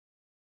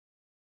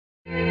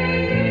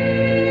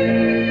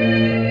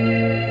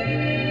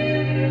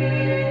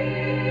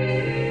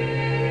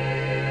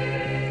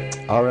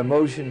Our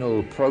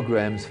emotional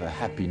programs for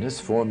happiness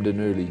formed in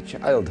early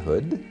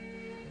childhood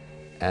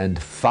and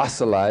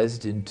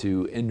fossilized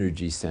into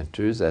energy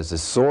centers as a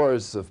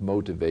source of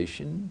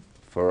motivation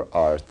for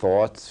our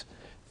thoughts,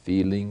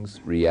 feelings,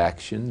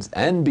 reactions,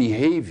 and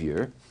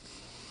behavior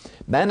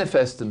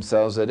manifest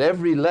themselves at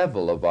every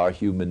level of our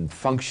human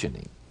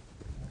functioning.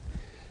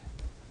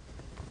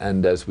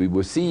 And as we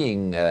were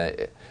seeing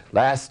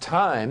last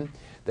time,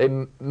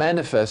 they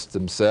manifest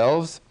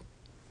themselves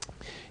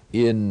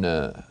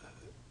in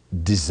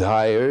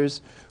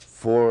desires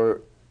for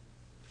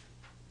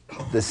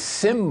the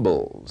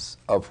symbols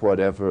of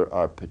whatever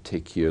our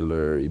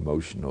particular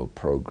emotional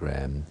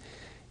program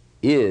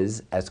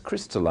is as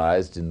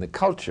crystallized in the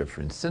culture. For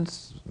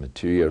instance,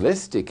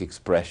 materialistic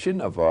expression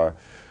of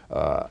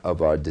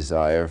our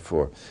desire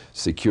for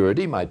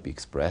security might be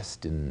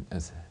expressed in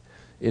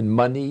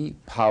money,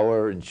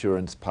 power,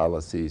 insurance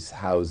policies,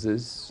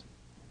 houses,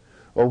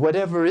 or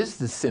whatever is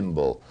the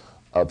symbol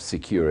of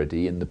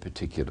security in the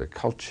particular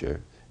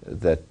culture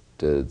that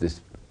this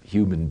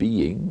human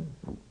being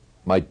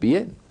might be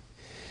in.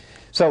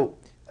 So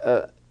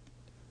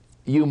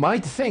you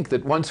might think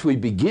that once we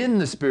begin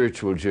the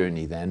spiritual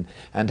journey then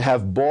and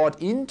have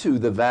bought into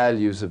the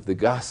values of the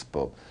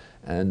gospel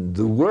and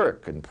the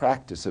work and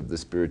practice of the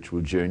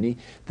spiritual journey,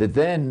 that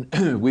then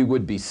we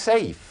would be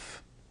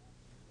safe.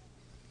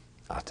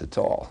 Not at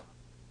all.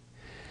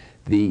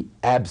 The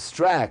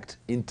abstract,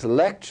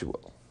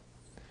 intellectual,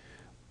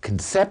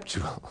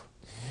 conceptual,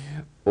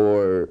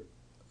 or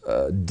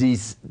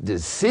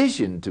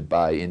decision to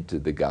buy into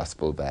the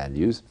gospel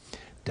values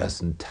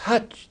doesn't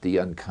touch the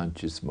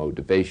unconscious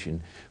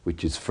motivation,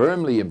 which is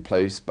firmly in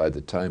place by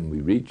the time we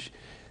reach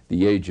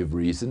the age of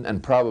reason,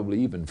 and probably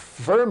even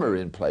firmer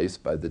in place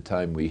by the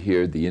time we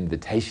hear the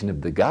invitation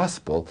of the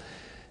gospel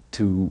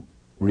to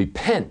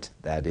repent,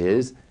 that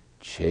is,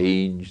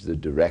 change the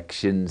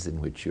directions in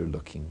which you're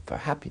looking for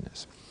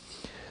happiness.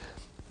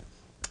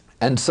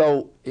 And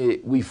so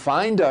we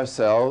find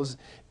ourselves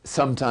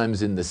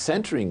sometimes in the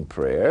centering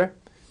prayer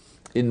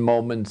in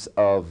moments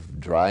of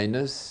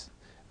dryness,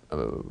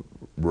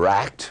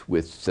 racked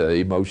with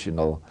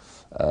emotional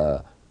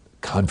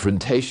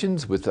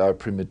confrontations with our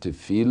primitive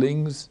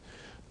feelings,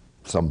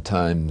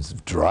 sometimes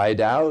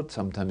dried out,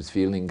 sometimes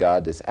feeling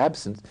God is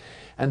absent.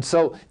 And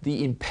so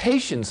the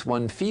impatience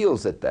one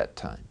feels at that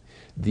time,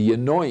 the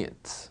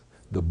annoyance,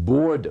 the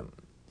boredom,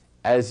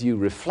 as you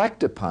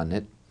reflect upon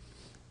it,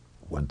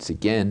 once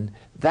again,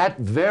 that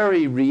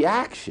very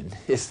reaction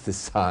is the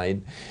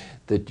sign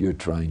that you're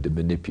trying to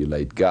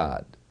manipulate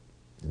God.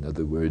 In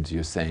other words,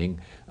 you're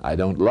saying, I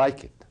don't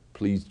like it,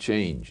 please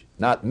change.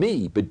 Not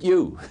me, but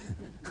you.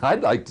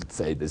 I'd like to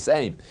say the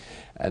same.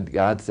 And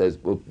God says,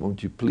 well,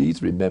 won't you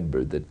please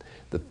remember that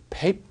the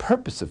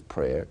purpose of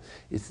prayer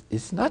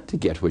is not to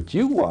get what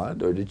you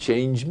want or to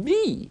change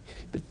me,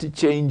 but to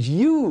change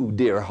you,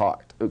 dear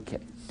heart.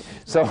 Okay.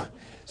 So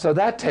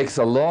that takes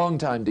a long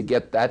time to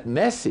get that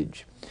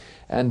message.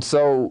 And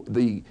so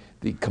the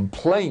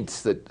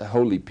complaints that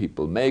holy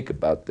people make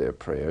about their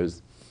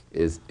prayers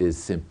is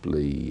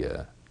simply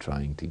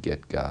trying to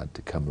get God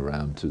to come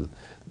around to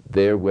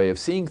their way of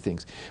seeing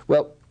things.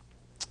 Well,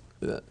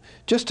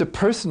 just a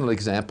personal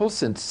example,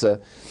 since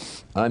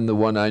I'm the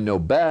one I know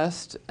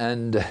best,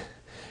 and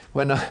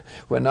when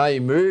I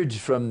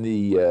emerged from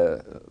the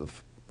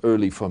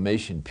early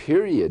formation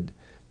period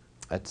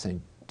at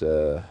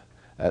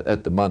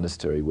at the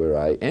monastery where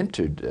I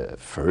entered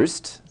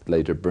first,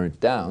 later burnt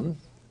down,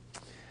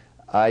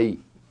 I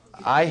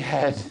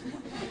had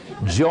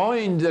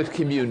joined the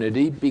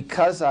community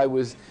because I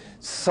was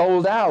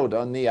sold out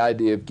on the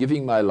idea of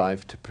giving my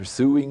life to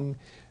pursuing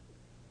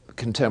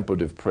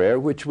contemplative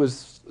prayer, which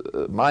was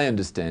my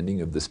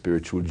understanding of the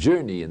spiritual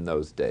journey in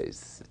those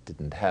days. It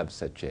didn't have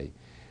such a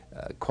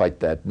quite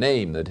that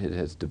name that it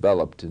has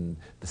developed in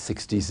the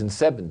 60s and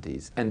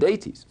 70s and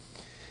 80s.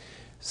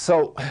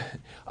 So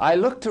I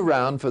looked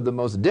around for the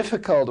most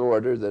difficult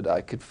order that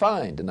I could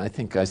find, and I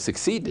think I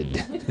succeeded.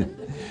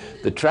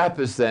 The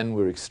Trappists then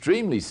were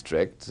extremely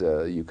strict.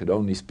 You could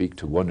only speak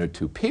to one or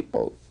two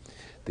people,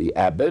 the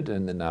abbot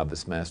and the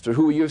novice master,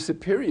 who were your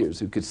superiors,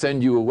 who could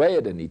send you away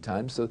at any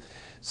time.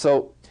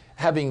 So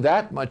having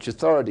that much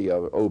authority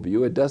over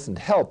you, it doesn't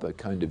help a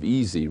kind of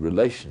easy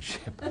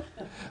relationship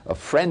of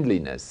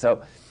friendliness.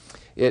 So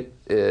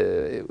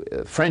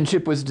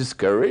friendship was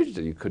discouraged,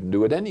 and you couldn't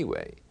do it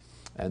anyway.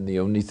 And the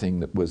only thing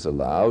that was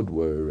allowed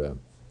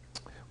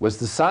was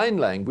the sign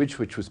language,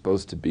 which was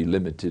supposed to be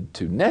limited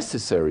to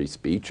necessary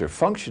speech or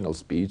functional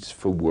speech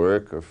for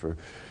work or for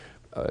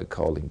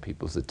calling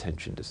people's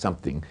attention to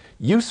something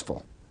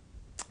useful,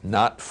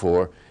 not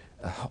for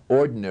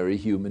ordinary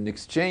human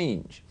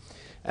exchange.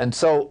 And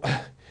so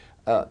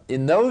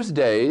in those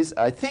days,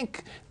 I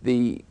think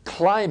the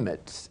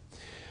climate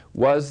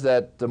was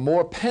that the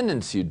more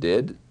penance you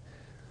did,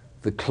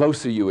 the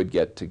closer you would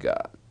get to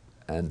God.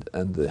 And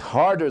the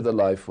harder the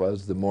life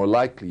was, the more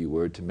likely you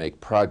were to make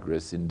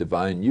progress in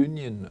divine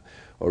union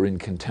or in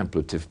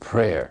contemplative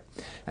prayer.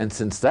 And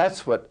since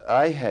that's what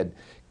I had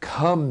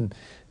come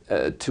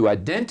to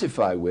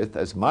identify with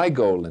as my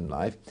goal in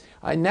life,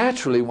 I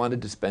naturally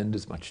wanted to spend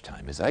as much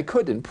time as I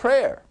could in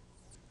prayer.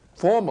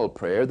 Formal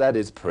prayer, that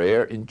is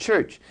prayer in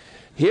church.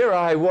 Here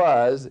I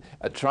was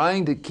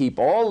trying to keep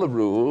all the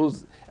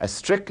rules as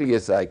strictly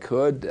as I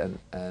could,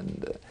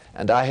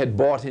 and I had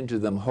bought into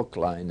them hook,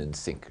 line, and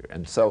sinker.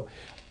 And so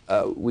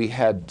we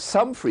had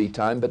some free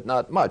time, but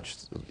not much.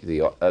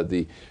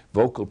 The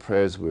vocal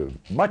prayers were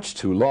much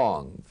too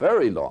long,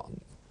 very long.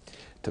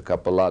 Took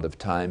up a lot of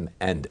time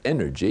and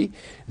energy.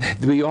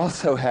 We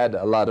also had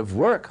a lot of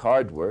work,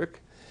 hard work,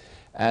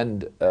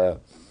 and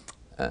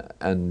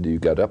you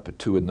got up at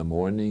 2 in the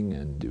morning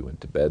and you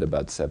went to bed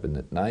about 7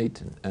 at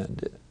night,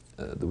 and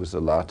there was a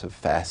lot of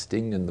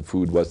fasting, and the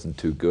food wasn't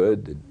too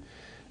good,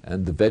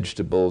 and the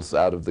vegetables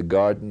out of the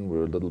garden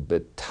were a little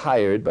bit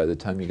tired by the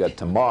time you got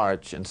to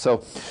March, and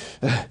so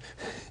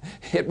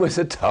it was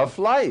a tough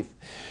life.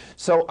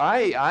 So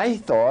I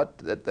thought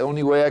that the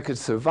only way I could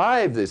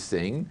survive this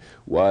thing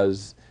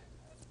was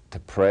to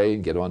pray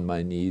and get on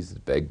my knees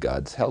and beg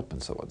God's help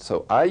and so on.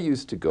 So I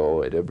used to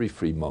go at every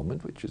free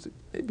moment, which is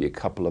maybe a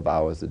couple of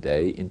hours a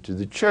day, into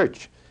the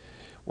church.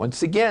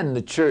 Once again,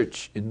 the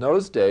church in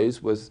those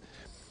days was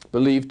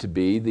believed to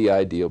be the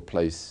ideal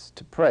place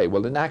to pray.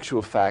 Well, in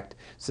actual fact,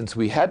 since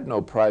we had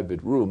no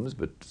private rooms,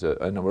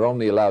 and were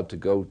only allowed to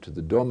go to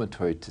the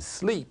dormitory to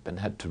sleep and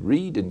had to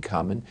read in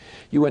common,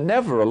 you were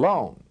never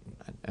alone.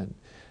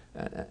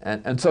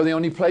 And so the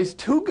only place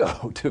to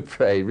go to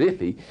pray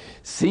really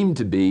seemed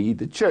to be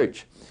the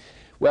church.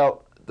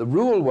 Well, the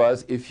rule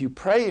was if you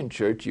pray in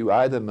church, you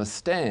either must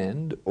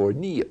stand or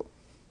kneel.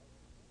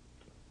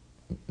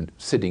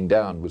 Sitting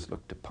down was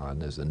looked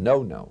upon as a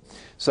no-no.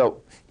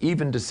 So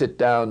even to sit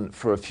down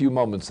for a few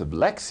moments of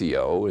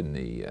Lectio in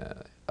the,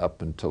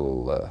 up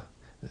until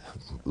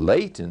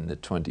late in the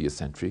 20th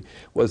century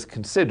was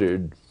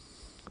considered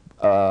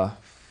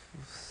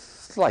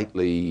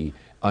slightly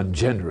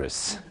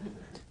ungenerous.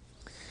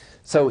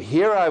 So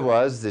here I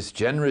was, this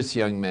generous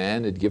young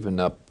man, had given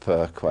up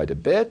quite a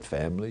bit,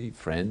 family,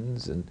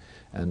 friends,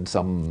 and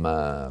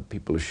some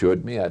people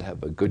assured me I'd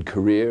have a good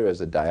career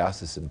as a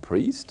diocesan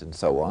priest and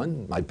so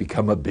on, might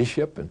become a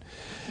bishop,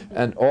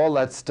 and all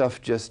that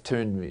stuff just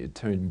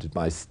turned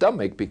my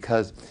stomach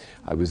because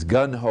I was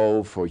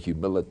gung-ho for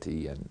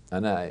humility,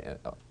 and I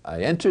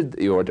entered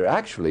the order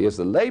actually as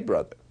a lay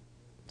brother.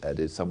 That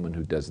is, someone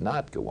who does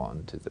not go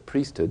on to the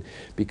priesthood,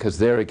 because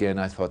there again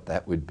I thought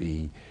that would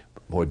be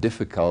more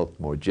difficult,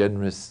 more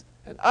generous,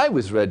 and I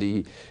was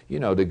ready, you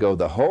know, to go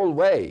the whole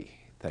way,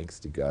 thanks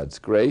to God's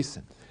grace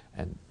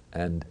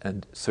and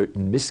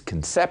certain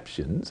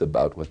misconceptions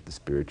about what the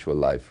spiritual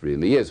life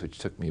really is, which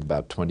took me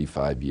about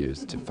 25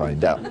 years to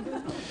find out.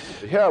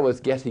 Here I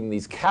was getting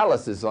these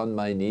calluses on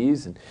my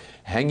knees and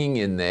hanging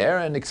in there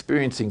and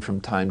experiencing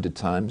from time to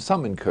time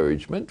some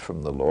encouragement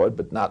from the Lord,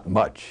 but not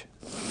much.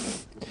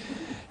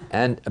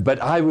 But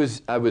I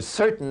was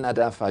certain that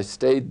if I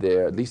stayed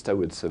there, at least I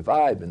would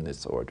survive in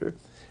this order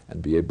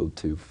and be able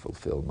to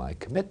fulfill my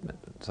commitment.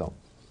 And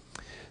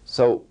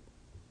so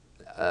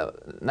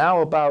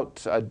now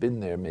I'd been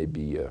there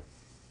maybe a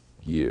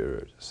year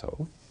or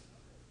so,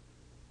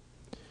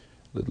 a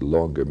little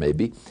longer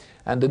maybe,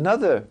 and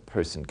another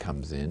person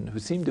comes in who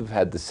seemed to have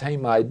had the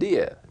same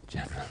idea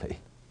generally.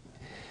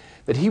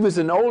 But he was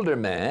an older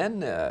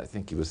man, I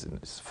think he was in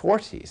his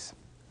 40s.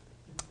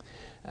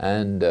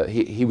 And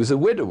he was a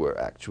widower,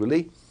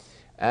 actually,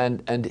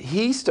 and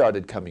he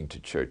started coming to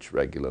church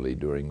regularly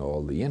during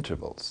all the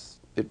intervals.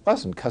 It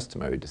wasn't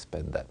customary to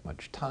spend that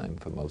much time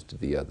for most of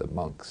the other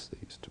monks. They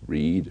used to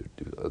read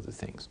or do other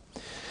things.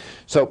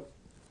 So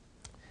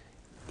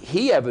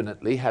he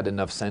evidently had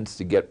enough sense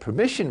to get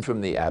permission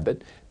from the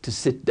abbot to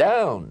sit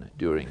down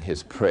during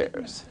his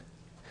prayers.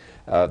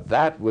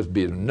 That would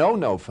be a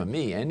no-no for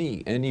me.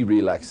 Any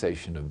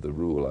relaxation of the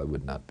rule I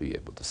would not be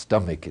able to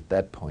stomach at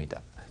that point.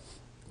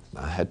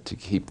 I had to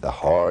keep the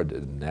hard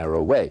and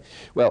narrow way.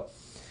 Well,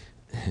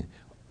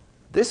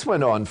 this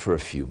went on for a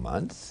few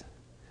months,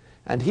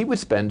 and he would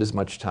spend as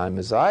much time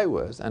as I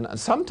was, and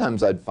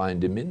sometimes I'd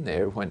find him in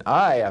there when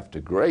I, after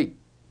great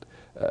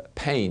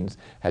pains,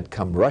 had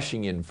come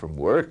rushing in from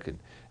work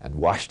and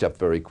washed up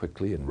very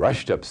quickly and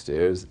rushed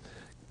upstairs,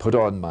 put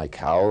on my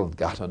cowl and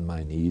got on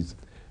my knees,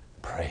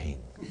 praying.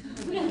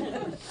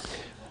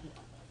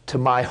 To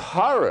my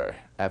horror,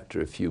 after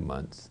a few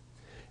months,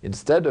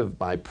 instead of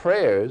my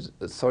prayers,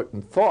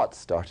 certain thoughts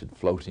started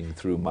floating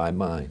through my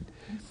mind.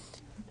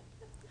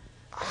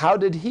 How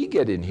did he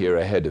get in here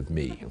ahead of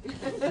me?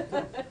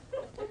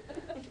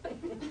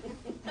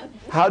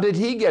 How did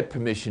he get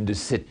permission to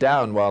sit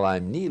down while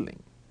I'm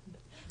kneeling?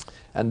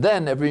 And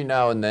then every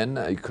now and then,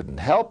 I couldn't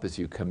help as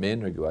you come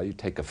in or go out, you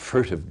take a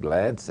furtive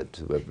glance at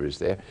whoever is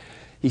there.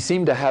 He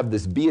seemed to have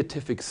this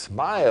beatific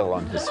smile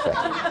on his face.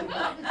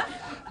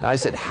 And I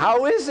said,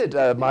 how is it,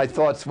 my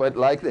thoughts went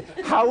like this,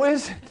 how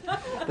is it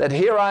that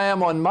here I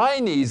am on my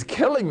knees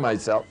killing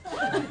myself?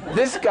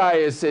 This guy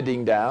is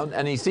sitting down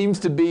and he seems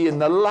to be in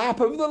the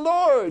lap of the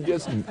Lord,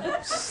 just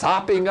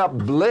sopping up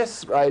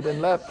bliss right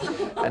and left.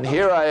 And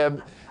here I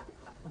am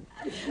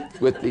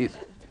with these.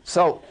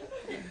 So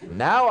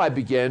Now I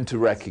began to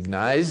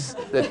recognize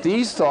that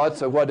these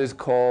thoughts are what is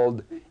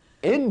called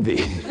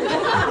envy.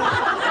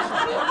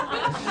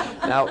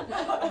 Now,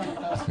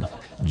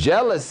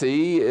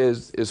 jealousy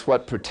is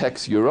what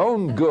protects your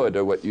own good,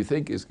 or what you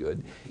think is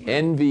good.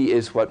 Envy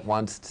is what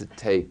wants to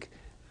take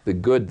the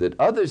good that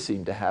others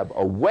seem to have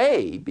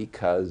away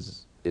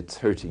because it's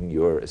hurting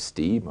your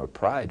esteem or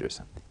pride or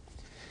something.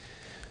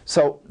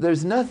 So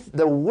there's nothing,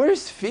 the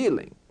worst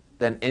feeling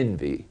than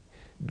envy,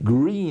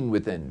 green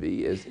with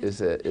envy,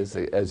 is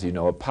as you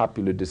know, a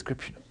popular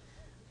description.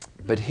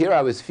 But here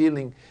I was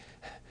feeling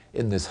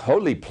in this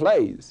holy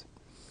place,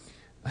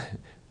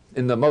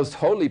 in the most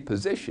holy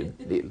position,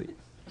 really,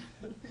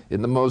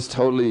 in the most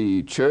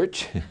holy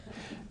church,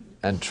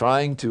 and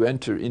trying to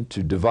enter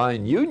into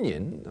divine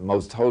union, the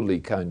most holy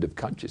kind of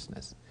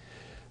consciousness.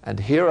 And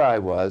here I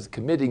was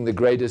committing the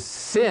greatest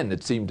sin,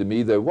 it seemed to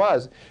me there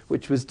was,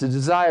 which was to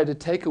desire to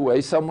take away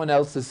someone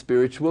else's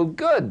spiritual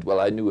good. Well,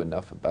 I knew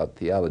enough about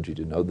theology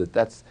to know that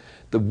that's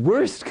the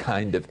worst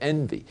kind of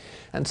envy.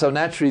 And so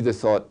naturally the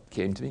thought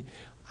came to me,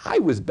 I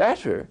was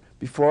better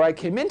before I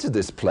came into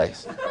this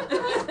place.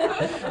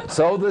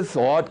 So the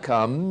thought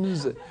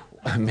comes,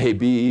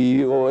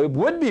 maybe it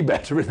would be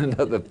better in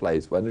another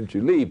place. Why don't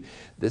you leave?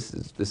 This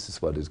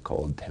is what is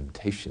called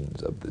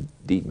temptations of the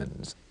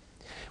demons.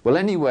 Well,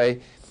 anyway,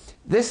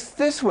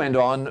 this went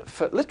on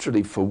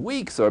literally for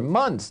weeks or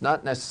months,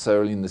 not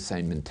necessarily in the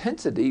same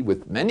intensity,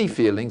 with many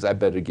feelings. I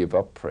better give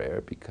up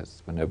prayer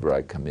because whenever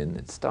I come in,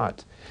 it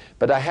starts.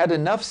 But I had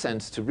enough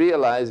sense to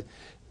realize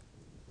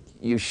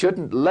you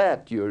shouldn't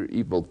let your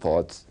evil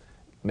thoughts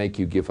make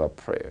you give up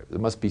prayer. There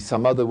must be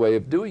some other way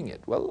of doing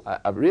it. Well,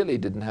 I really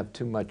didn't have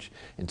too much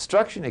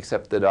instruction,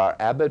 except that our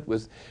abbot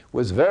was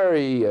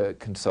very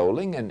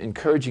consoling and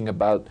encouraging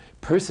about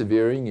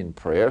persevering in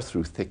prayer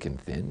through thick and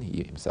thin.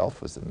 He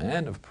himself was a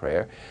man of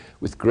prayer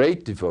with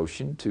great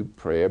devotion to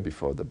prayer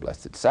before the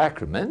Blessed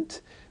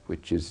Sacrament,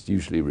 which is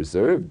usually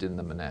reserved in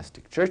the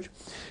monastic church.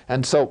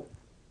 And so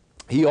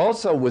he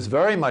also was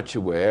very much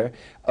aware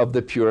of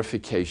the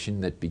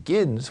purification that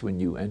begins when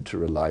you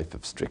enter a life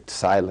of strict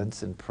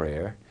silence and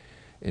prayer,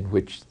 in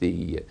which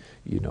the,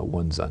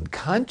 one's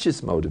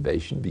unconscious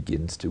motivation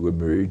begins to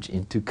emerge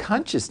into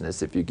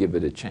consciousness if you give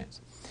it a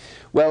chance.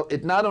 Well,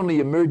 it not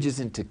only emerges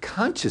into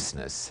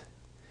consciousness,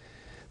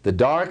 the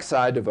dark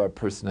side of our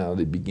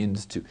personality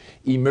begins to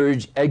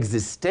emerge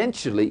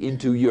existentially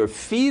into your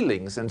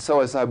feelings. And so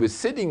as I was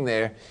sitting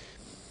there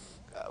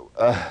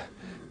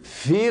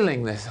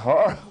feeling this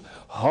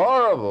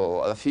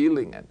horrible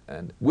feeling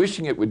and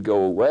wishing it would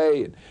go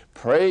away and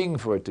praying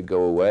for it to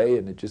go away,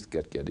 and it just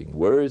kept getting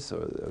worse,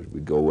 or it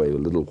would go away a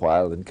little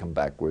while and come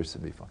back worse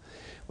than before.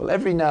 Well,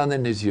 every now and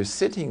then as you're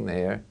sitting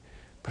there,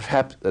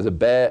 perhaps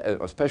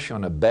especially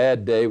on a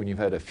bad day when you've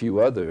had a few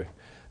other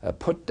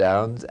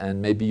put-downs,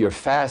 and maybe you're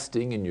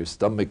fasting and your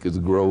stomach is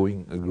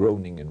groaning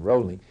and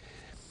rolling,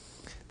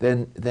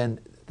 then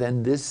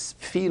this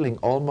feeling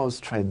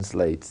almost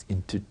translates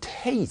into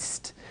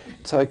taste.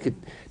 So I could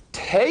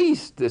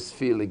taste this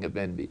feeling of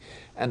envy.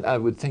 And I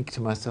would think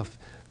to myself,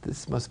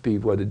 this must be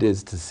what it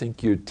is to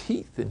sink your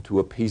teeth into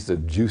a piece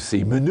of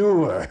juicy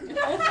manure.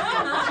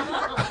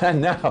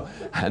 and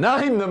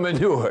I'm the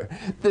manure.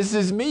 This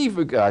is me,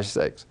 for gosh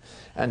sakes.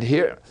 And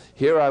here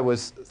I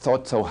was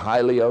thought so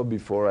highly of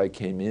before I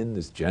came in,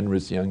 this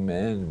generous young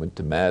man, went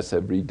to Mass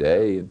every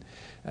day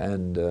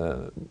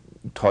and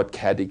taught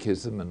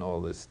catechism and all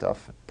this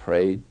stuff, and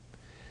prayed.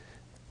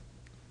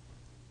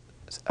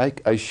 I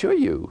assure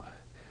you,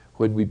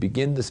 when we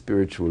begin the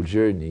spiritual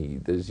journey,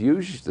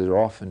 there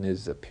often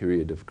is a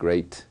period of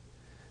great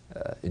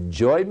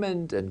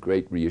enjoyment and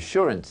great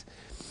reassurance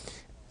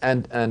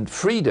and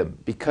freedom,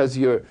 because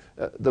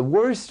the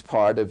worst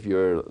part of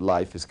your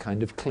life is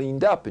kind of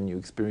cleaned up and you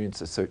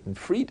experience a certain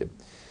freedom.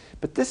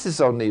 But this is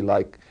only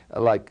like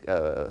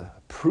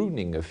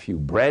pruning a few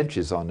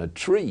branches on a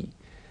tree.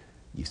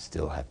 You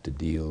still have to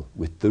deal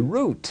with the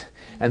root.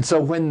 And so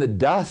when the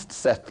dust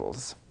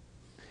settles,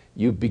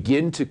 you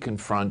begin to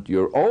confront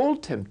your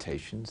old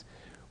temptations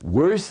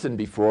worse than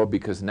before,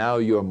 because now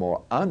you're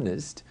more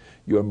honest,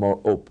 you're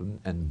more open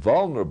and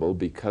vulnerable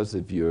because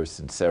of your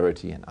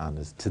sincerity and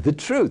honest to the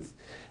truth.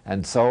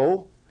 And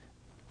so,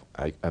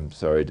 I'm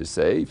sorry to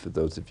say, for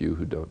those of you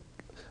who don't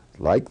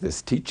like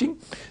this teaching,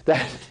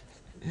 that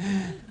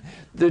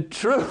the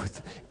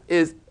truth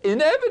is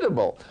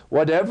inevitable.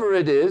 Whatever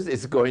it is,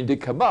 it's going to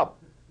come up.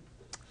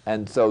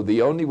 And so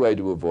the only way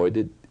to avoid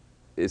it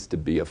is to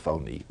be a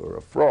phony or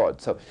a fraud.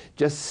 So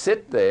just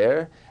sit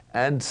there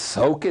and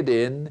soak it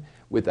in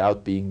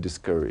without being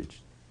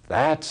discouraged.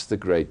 That's the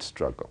great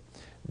struggle,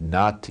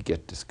 not to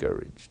get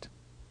discouraged.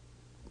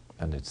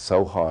 And it's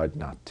so hard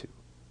not to.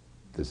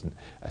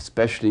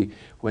 Especially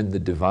when the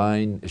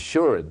divine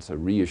assurance or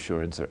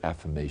reassurance or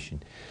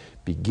affirmation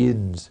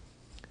begins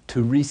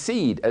to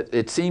recede.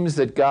 It seems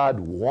that God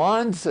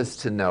wants us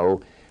to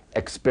know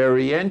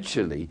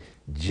experientially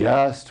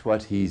just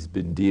what He's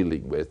been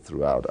dealing with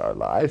throughout our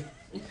life.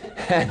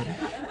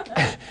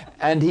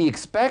 And He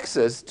expects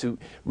us to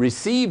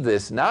receive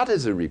this not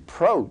as a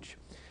reproach,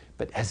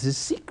 but as a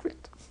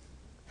secret.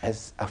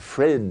 as a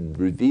friend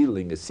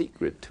revealing a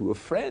secret to a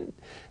friend.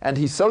 And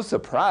he's so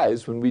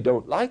surprised when we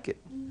don't like it,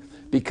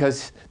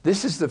 because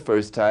this is the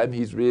first time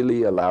he's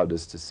really allowed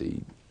us to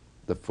see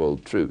the full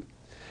truth.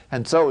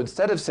 And so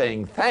instead of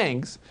saying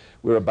thanks,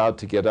 we're about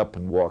to get up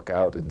and walk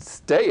out and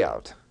stay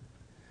out.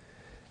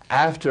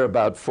 After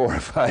about 4 or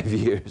 5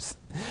 years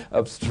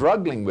of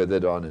struggling with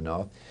it on and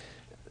off,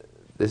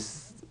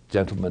 this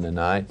gentleman and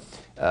I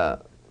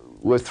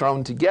were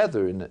thrown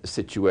together in a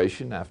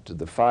situation after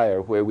the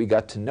fire where we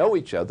got to know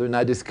each other, and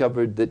I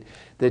discovered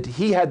that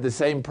he had the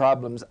same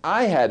problems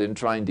I had in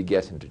trying to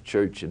get into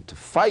church and to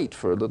fight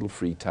for a little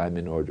free time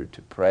in order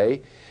to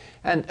pray.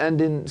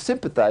 And in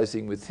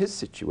sympathizing with his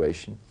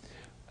situation,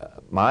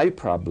 my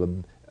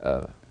problem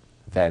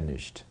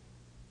vanished.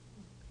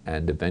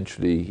 And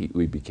eventually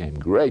we became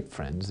great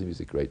friends. He was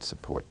a great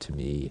support to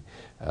me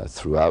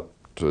throughout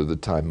the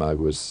time I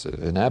was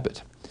an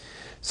abbot.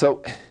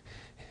 So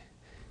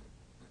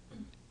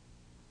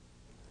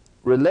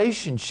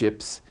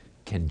relationships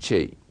can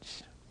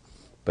change,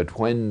 but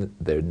when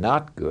they're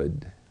not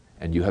good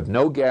and you have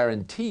no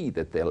guarantee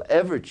that they'll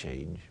ever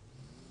change,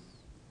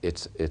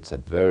 it's a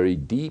very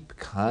deep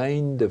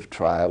kind of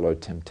trial or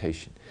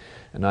temptation.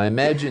 And I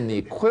imagine the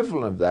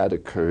equivalent of that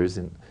occurs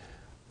in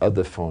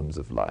other forms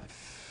of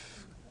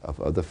life, of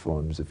other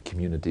forms of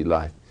community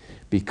life.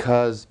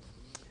 Because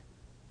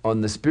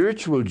on the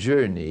spiritual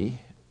journey,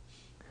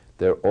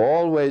 there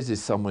always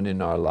is someone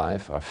in our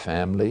life, our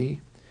family,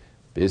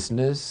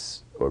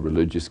 business, or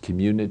religious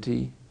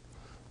community,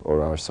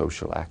 or our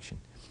social action,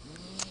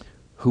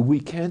 who we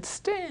can't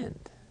stand,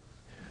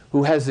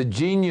 who has a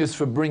genius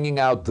for bringing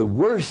out the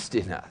worst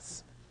in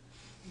us.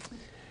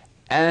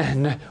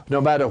 And no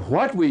matter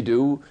what we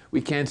do,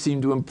 we can't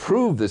seem to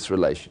improve this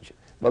relationship.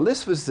 Well,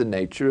 this was the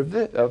nature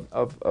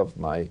of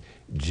my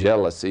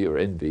jealousy or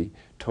envy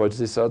towards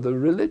this other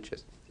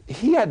religious.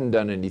 He hadn't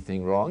done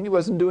anything wrong. He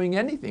wasn't doing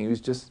anything. He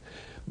was just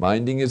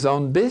minding his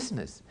own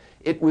business.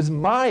 It was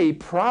my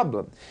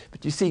problem.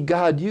 But you see,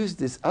 God used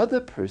this other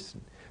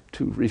person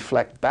to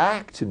reflect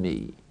back to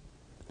me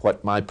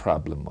what my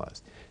problem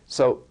was.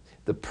 So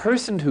the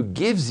person who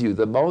gives you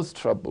the most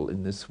trouble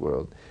in this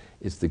world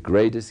is the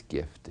greatest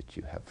gift that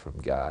you have from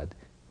God,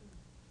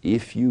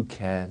 if you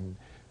can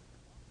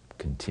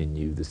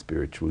continue the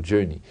spiritual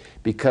journey.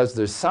 Because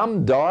there's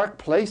some dark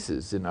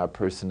places in our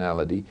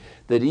personality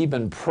that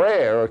even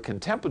prayer or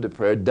contemplative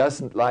prayer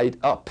doesn't light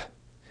up.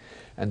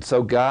 And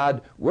so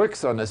God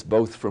works on us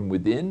both from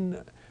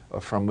within or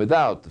from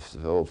without.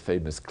 The old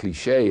famous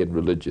cliche in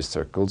religious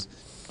circles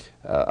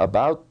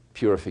about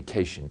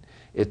purification.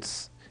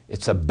 It's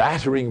a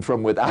battering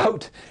from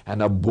without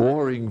and a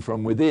boring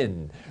from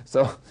within.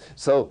 So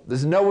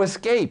there's no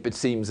escape, it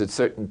seems, at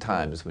certain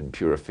times when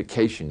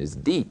purification is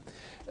deep.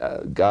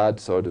 God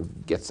sort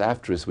of gets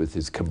after us with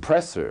his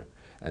compressor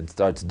and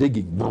starts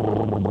digging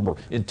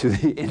into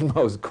the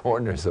inmost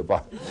corners of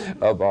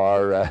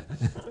our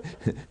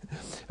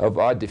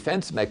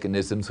defense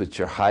mechanisms, which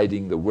are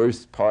hiding the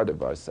worst part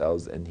of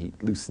ourselves, and he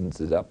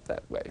loosens it up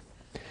that way.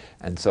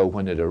 And so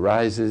when it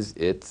arises,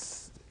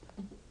 it's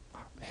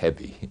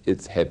heavy.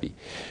 It's heavy.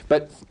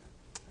 But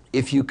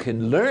if you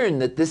can learn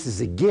that this is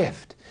a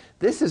gift,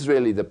 this is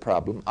really the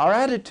problem, our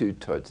attitude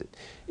towards it.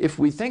 If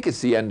we think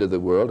it's the end of the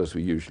world, as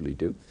we usually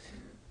do,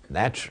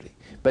 naturally,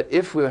 but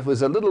if there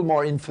was a little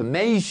more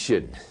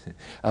information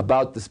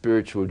about the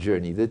spiritual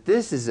journey, that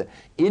this is an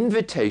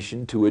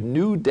invitation to a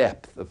new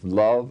depth of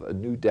love, a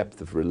new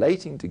depth of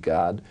relating to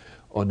God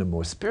on a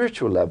more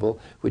spiritual level,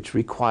 which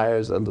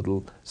requires a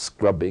little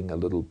scrubbing, a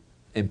little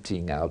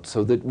emptying out,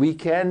 so that we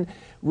can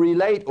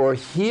relate or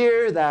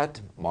hear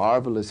that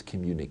marvelous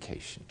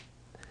communication,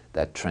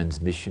 that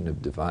transmission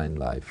of divine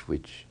life,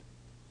 which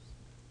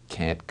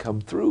can't come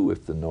through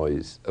if the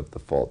noise of the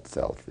false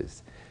self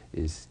is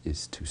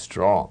too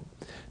strong.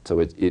 So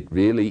it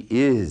really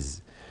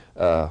is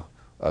a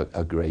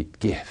great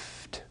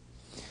gift.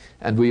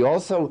 And we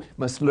also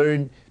must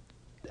learn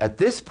at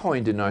this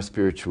point in our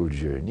spiritual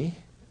journey,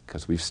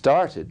 because we've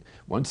started,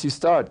 once you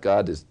start,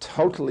 God is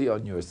totally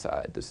on your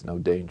side. There's no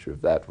danger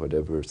of that,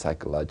 whatever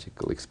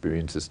psychological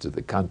experiences to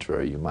the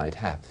contrary you might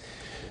have.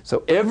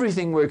 So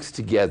everything works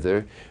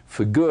together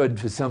for good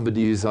for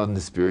somebody who's on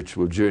the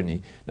spiritual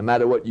journey, no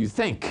matter what you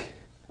think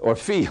or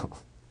feel.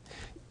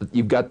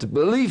 You've got to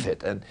believe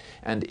it.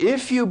 And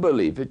if you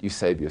believe it, you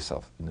save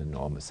yourself an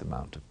enormous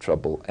amount of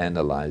trouble,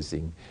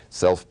 analyzing,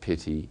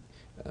 self-pity,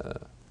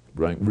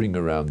 ring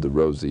around the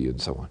rosy, and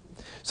so on.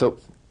 So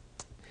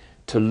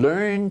to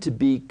learn to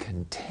be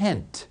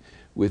content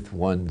with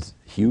one's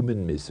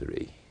human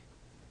misery,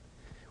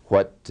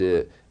 what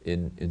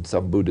in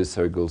some Buddhist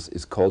circles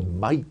is called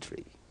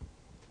maitri,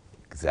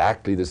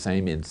 exactly the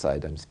same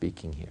insight I'm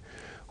speaking here,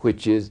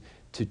 which is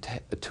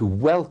to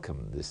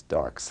welcome this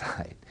dark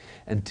side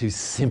and to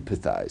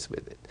sympathize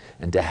with it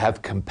and to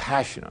have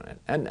compassion on it.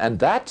 And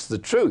that's the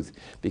truth,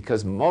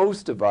 because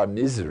most of our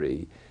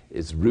misery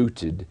is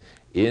rooted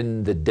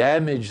in the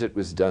damage that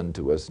was done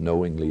to us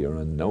knowingly or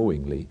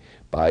unknowingly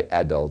by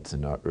adults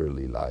in our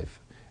early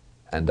life,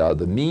 and are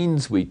the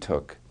means we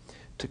took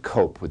to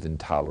cope with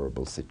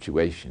intolerable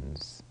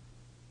situations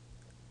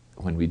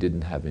when we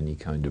didn't have any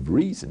kind of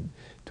reason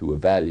to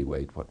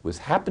evaluate what was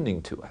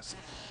happening to us.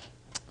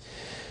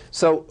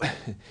 So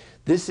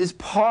this is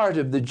part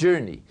of the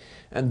journey.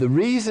 And the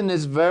reason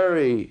is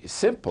very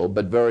simple,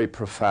 but very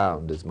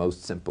profound, as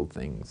most simple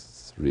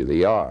things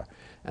really are.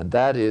 And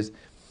that is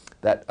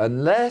that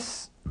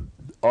unless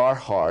our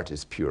heart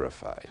is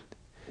purified,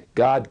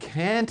 God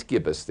can't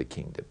give us the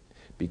kingdom,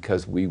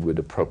 because we would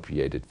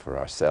appropriate it for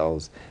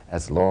ourselves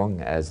as long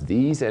as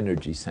these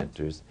energy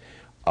centers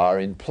are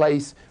in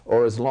place,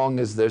 or as long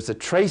as there's a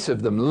trace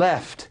of them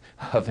left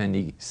of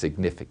any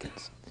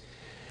significance.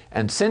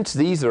 And since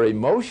these are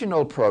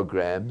emotional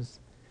programs,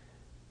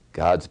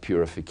 God's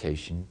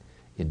purification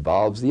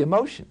involves the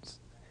emotions.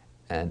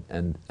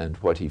 And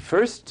what he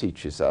first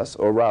teaches us,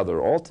 or rather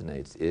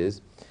alternates,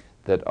 is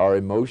that our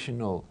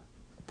emotional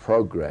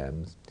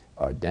programs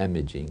are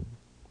damaging,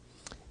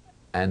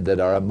 and that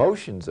our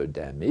emotions are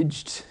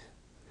damaged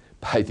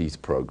by these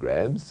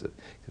programs.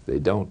 They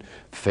don't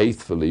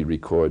faithfully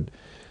record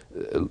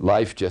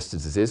life just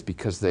as it is,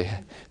 because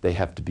they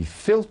have to be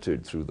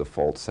filtered through the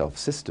false self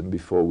system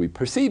before we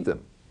perceive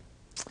them.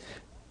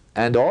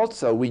 And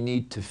also we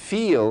need to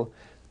feel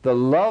the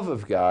love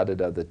of God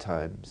at other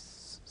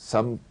times,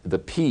 the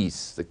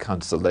peace, the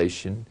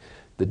consolation,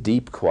 the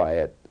deep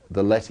quiet,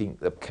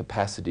 the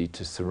capacity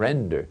to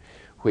surrender,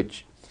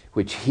 which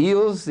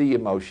heals the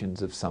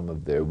emotions of some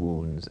of their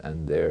wounds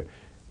and their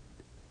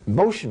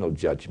emotional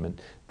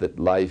judgment that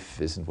life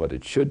isn't what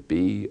it should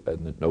be,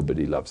 and that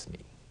nobody loves me.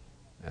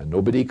 And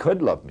nobody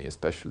could love me,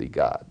 especially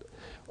God.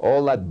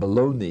 All that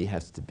baloney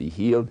has to be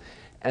healed,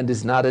 and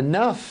it's not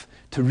enough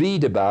to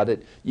read about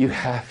it. You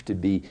have to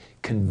be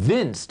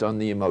convinced on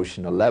the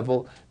emotional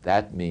level.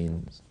 That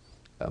means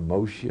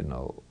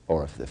emotional,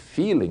 or the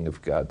feeling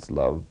of God's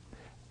love,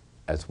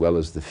 as well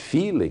as the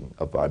feeling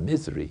of our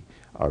misery,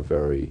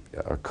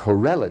 are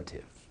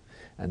correlative.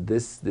 And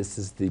this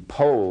is the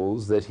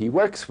poles that he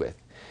works with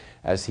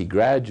as he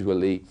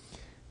gradually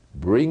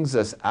brings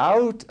us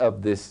out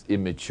of this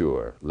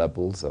immature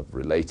levels of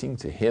relating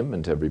to him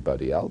and to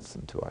everybody else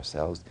and to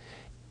ourselves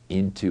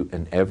into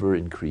an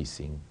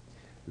ever-increasing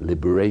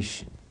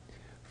liberation,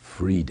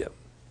 freedom,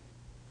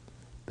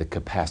 the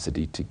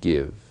capacity to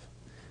give,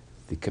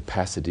 the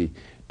capacity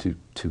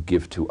to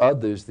give to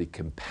others, the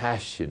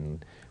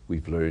compassion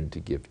we've learned to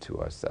give to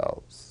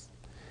ourselves.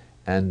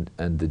 And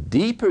the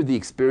deeper the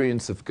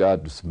experience of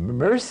God's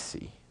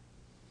mercy,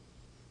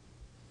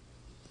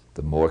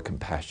 the more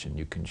compassion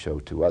you can show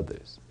to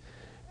others.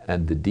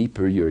 And the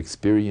deeper your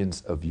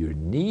experience of your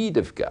need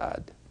of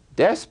God,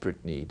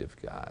 desperate need of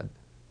God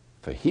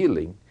for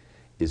healing,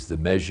 is the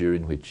measure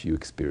in which you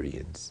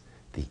experience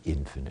the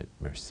infinite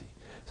mercy.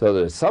 So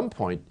that at some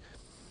point,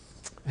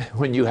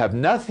 when you have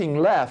nothing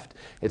left,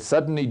 it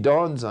suddenly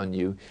dawns on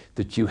you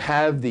that you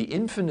have the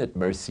infinite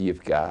mercy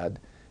of God,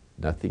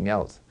 nothing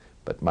else.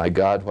 But my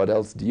God, what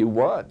else do you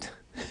want?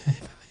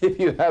 If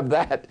you have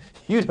that,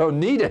 you don't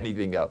need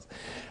anything else.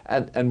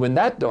 And when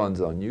that dawns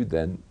on you,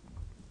 then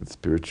the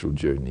spiritual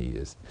journey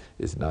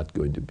is not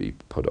going to be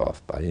put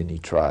off by any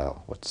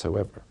trial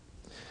whatsoever.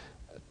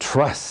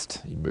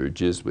 Trust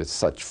emerges with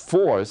such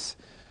force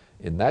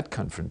in that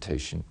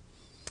confrontation,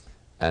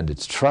 and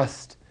it's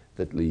trust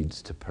that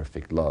leads to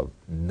perfect love,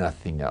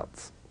 nothing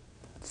else.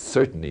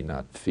 Certainly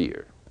not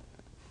fear.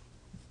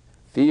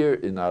 Fear,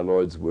 in our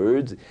Lord's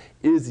words,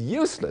 is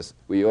useless.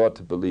 We ought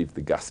to believe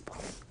the gospel.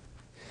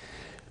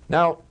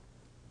 Now,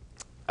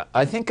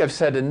 I think I've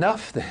said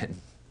enough then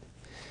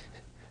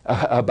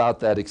about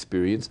that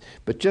experience,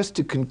 but just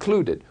to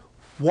conclude it,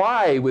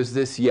 why was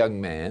this young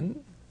man,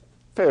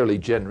 fairly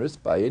generous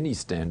by any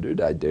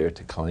standard I dare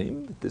to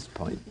claim at this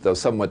point, though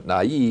somewhat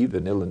naive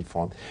and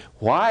ill-informed,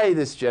 why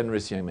this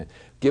generous young man,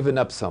 given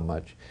up so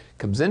much,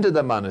 comes into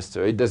the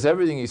monastery, does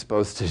everything he's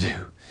supposed to do,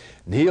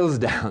 kneels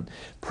down,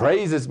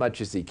 prays as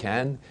much as he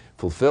can,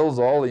 fulfills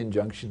all the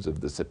injunctions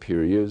of the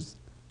superiors,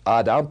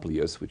 ad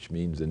amplius, which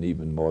means an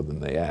even more than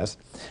they ask,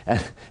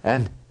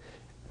 and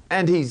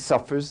he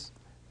suffers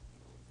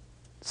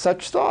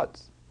such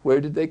thoughts. Where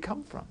did they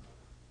come from?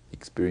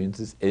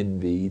 Experiences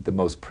envy, the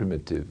most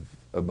primitive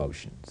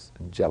emotions,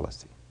 and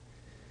jealousy.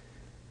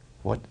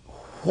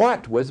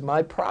 What was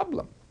my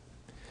problem?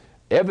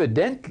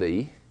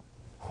 Evidently,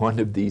 one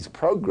of these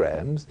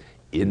programs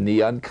in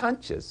the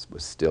unconscious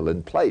was still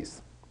in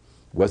place.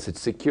 Was it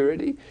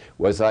security?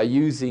 Was I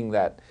using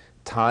that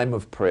time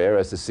of prayer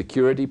as a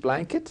security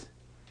blanket?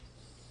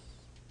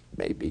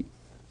 Maybe.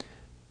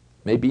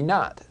 Maybe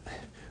not.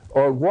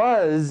 Or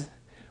was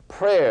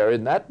prayer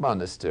in that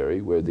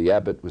monastery where the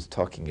abbot was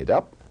talking it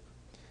up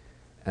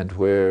and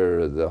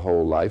where the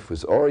whole life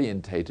was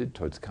orientated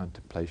towards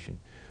contemplation,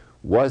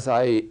 was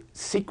I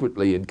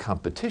secretly in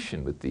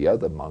competition with the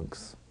other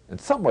monks? And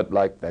somewhat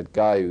like that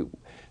guy who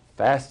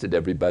fasted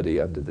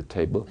everybody under the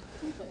table,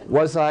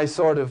 was I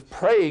sort of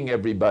praying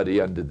everybody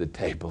under the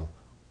table?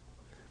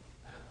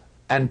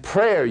 And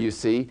prayer, you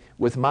see,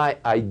 was my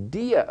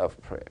idea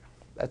of prayer.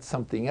 That's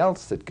something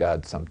else that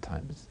God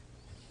sometimes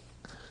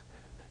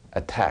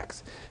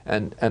attacks.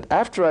 And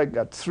after I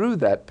got through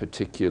that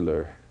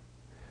particular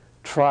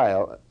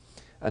trial,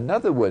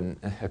 another one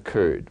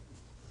occurred.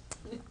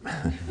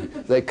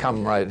 They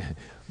come right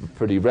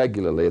pretty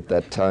regularly at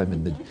that time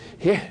in the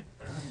here.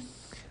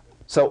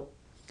 So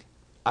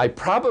I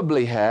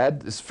probably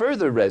had this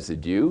further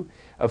residue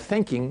of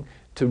thinking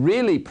to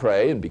really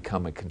pray and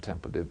become a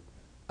contemplative,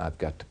 I've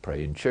got to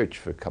pray in church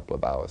for a couple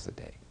of hours a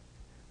day.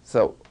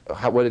 So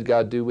what did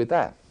God do with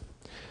that?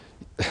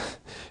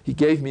 He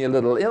gave me a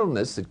little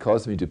illness that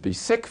caused me to be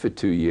sick for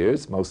 2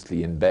 years,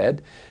 mostly in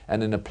bed,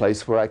 and in a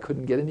place where I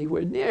couldn't get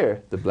anywhere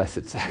near the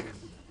Blessed Sacrament.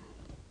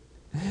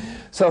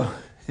 So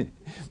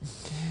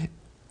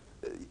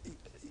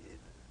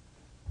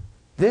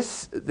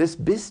this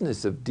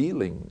business of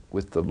dealing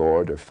with the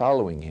Lord or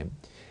following Him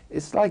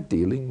is like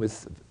dealing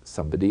with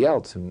somebody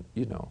else who,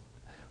 you know,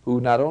 who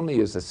not only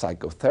is a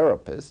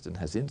psychotherapist and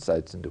has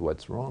insights into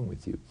what's wrong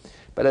with you,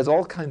 but has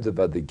all kinds of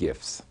other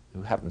gifts,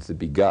 who happens to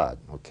be God.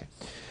 Okay.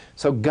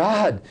 So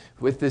God,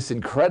 with this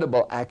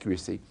incredible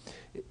accuracy,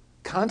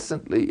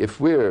 constantly, if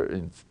we're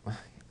in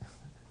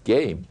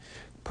game,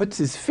 puts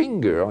his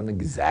finger on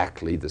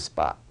exactly the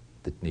spot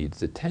that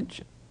needs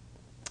attention.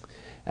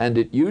 And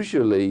it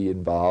usually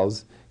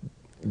involves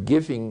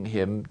giving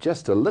him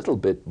just a little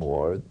bit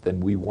more than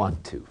we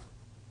want to.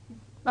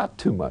 Not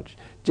too much,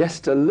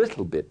 just a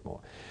little bit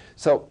more.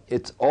 So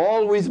it's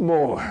always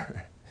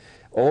more.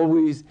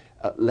 Always,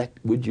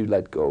 would you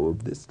let go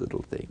of this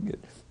little thing?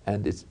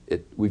 And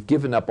we've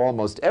given up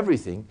almost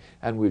everything,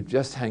 and we're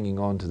just hanging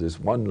on to this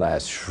one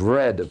last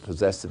shred of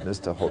possessiveness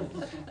to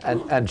hold.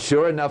 And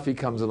sure enough, he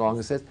comes along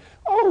and says,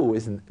 "Oh,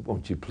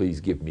 won't you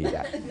please give me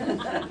that?"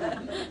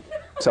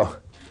 So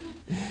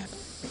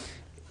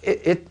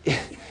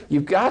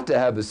you've got to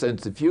have a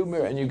sense of humor,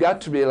 and you've got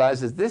to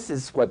realize that this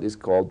is what is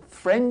called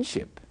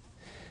friendship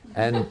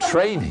and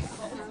training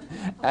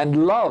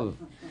and love.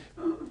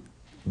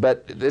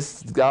 But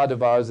this God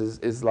of ours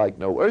is like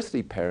no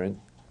earthly parent.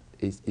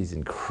 Is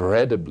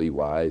incredibly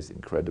wise,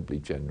 incredibly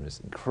generous,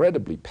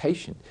 incredibly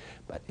patient,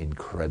 but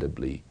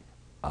incredibly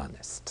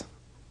honest.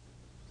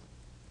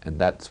 And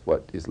that's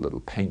what is a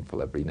little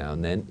painful every now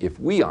and then if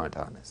we aren't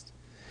honest.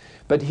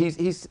 But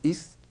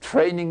he's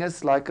training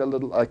us like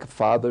a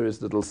father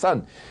his little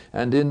son.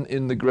 And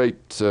in the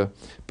great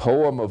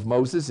poem of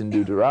Moses in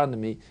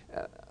Deuteronomy,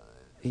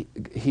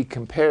 he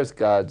compares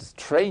God's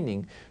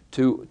training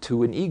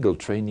to an eagle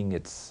training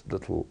its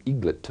little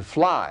eaglet to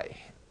fly.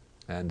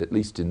 And at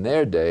least in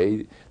their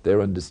day,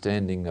 their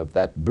understanding of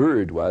that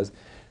bird was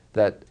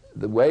that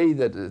the way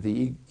that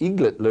the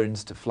eaglet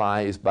learns to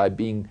fly is by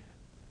being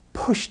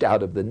pushed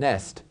out of the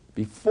nest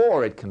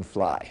before it can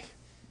fly.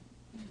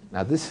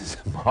 Now this is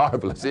a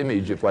marvelous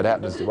image of what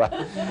happens to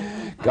us.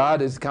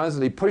 God is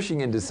constantly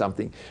pushing into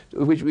something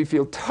which we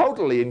feel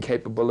totally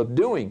incapable of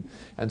doing.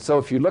 And so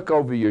if you look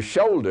over your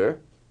shoulder,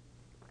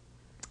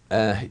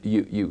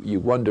 you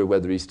wonder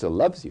whether he still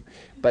loves you.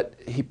 But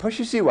he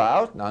pushes you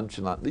out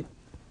nonchalantly.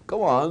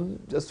 Go on,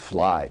 just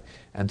fly.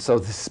 And so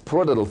this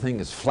poor little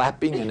thing is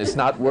flapping and it's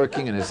not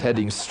working and it's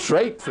heading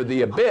straight for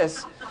the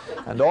abyss.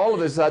 And all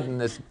of a sudden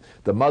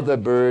the mother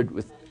bird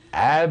with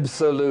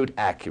absolute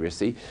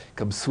accuracy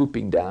comes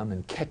swooping down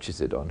and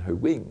catches it on her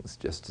wings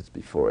just as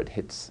before it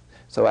hits.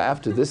 So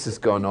after this has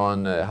gone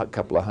on a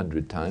couple of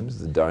hundred times,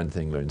 the darn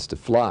thing learns to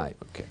fly.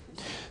 Okay.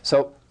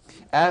 So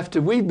after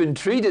we've been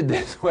treated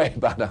this way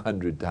about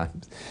 100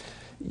 times,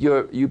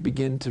 you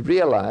begin to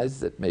realize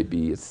that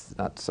maybe it's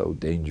not so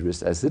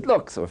dangerous as it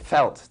looks or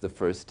felt the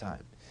first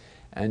time.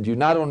 And you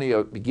not only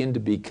begin to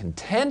be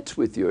content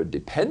with your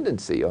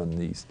dependency on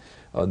these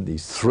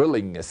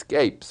thrilling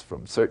escapes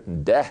from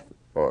certain death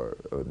or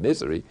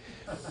misery,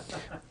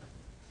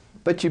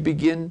 but you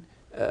begin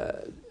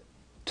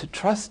to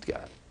trust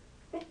God,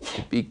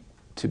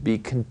 to be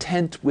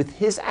content with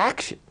his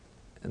action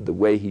and the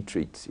way he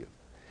treats you.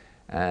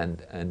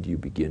 And you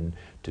begin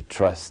to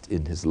trust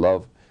in his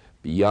love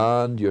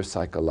beyond your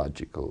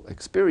psychological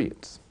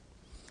experience.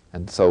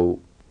 And so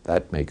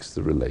that makes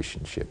the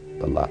relationship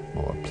a lot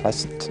more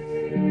pleasant.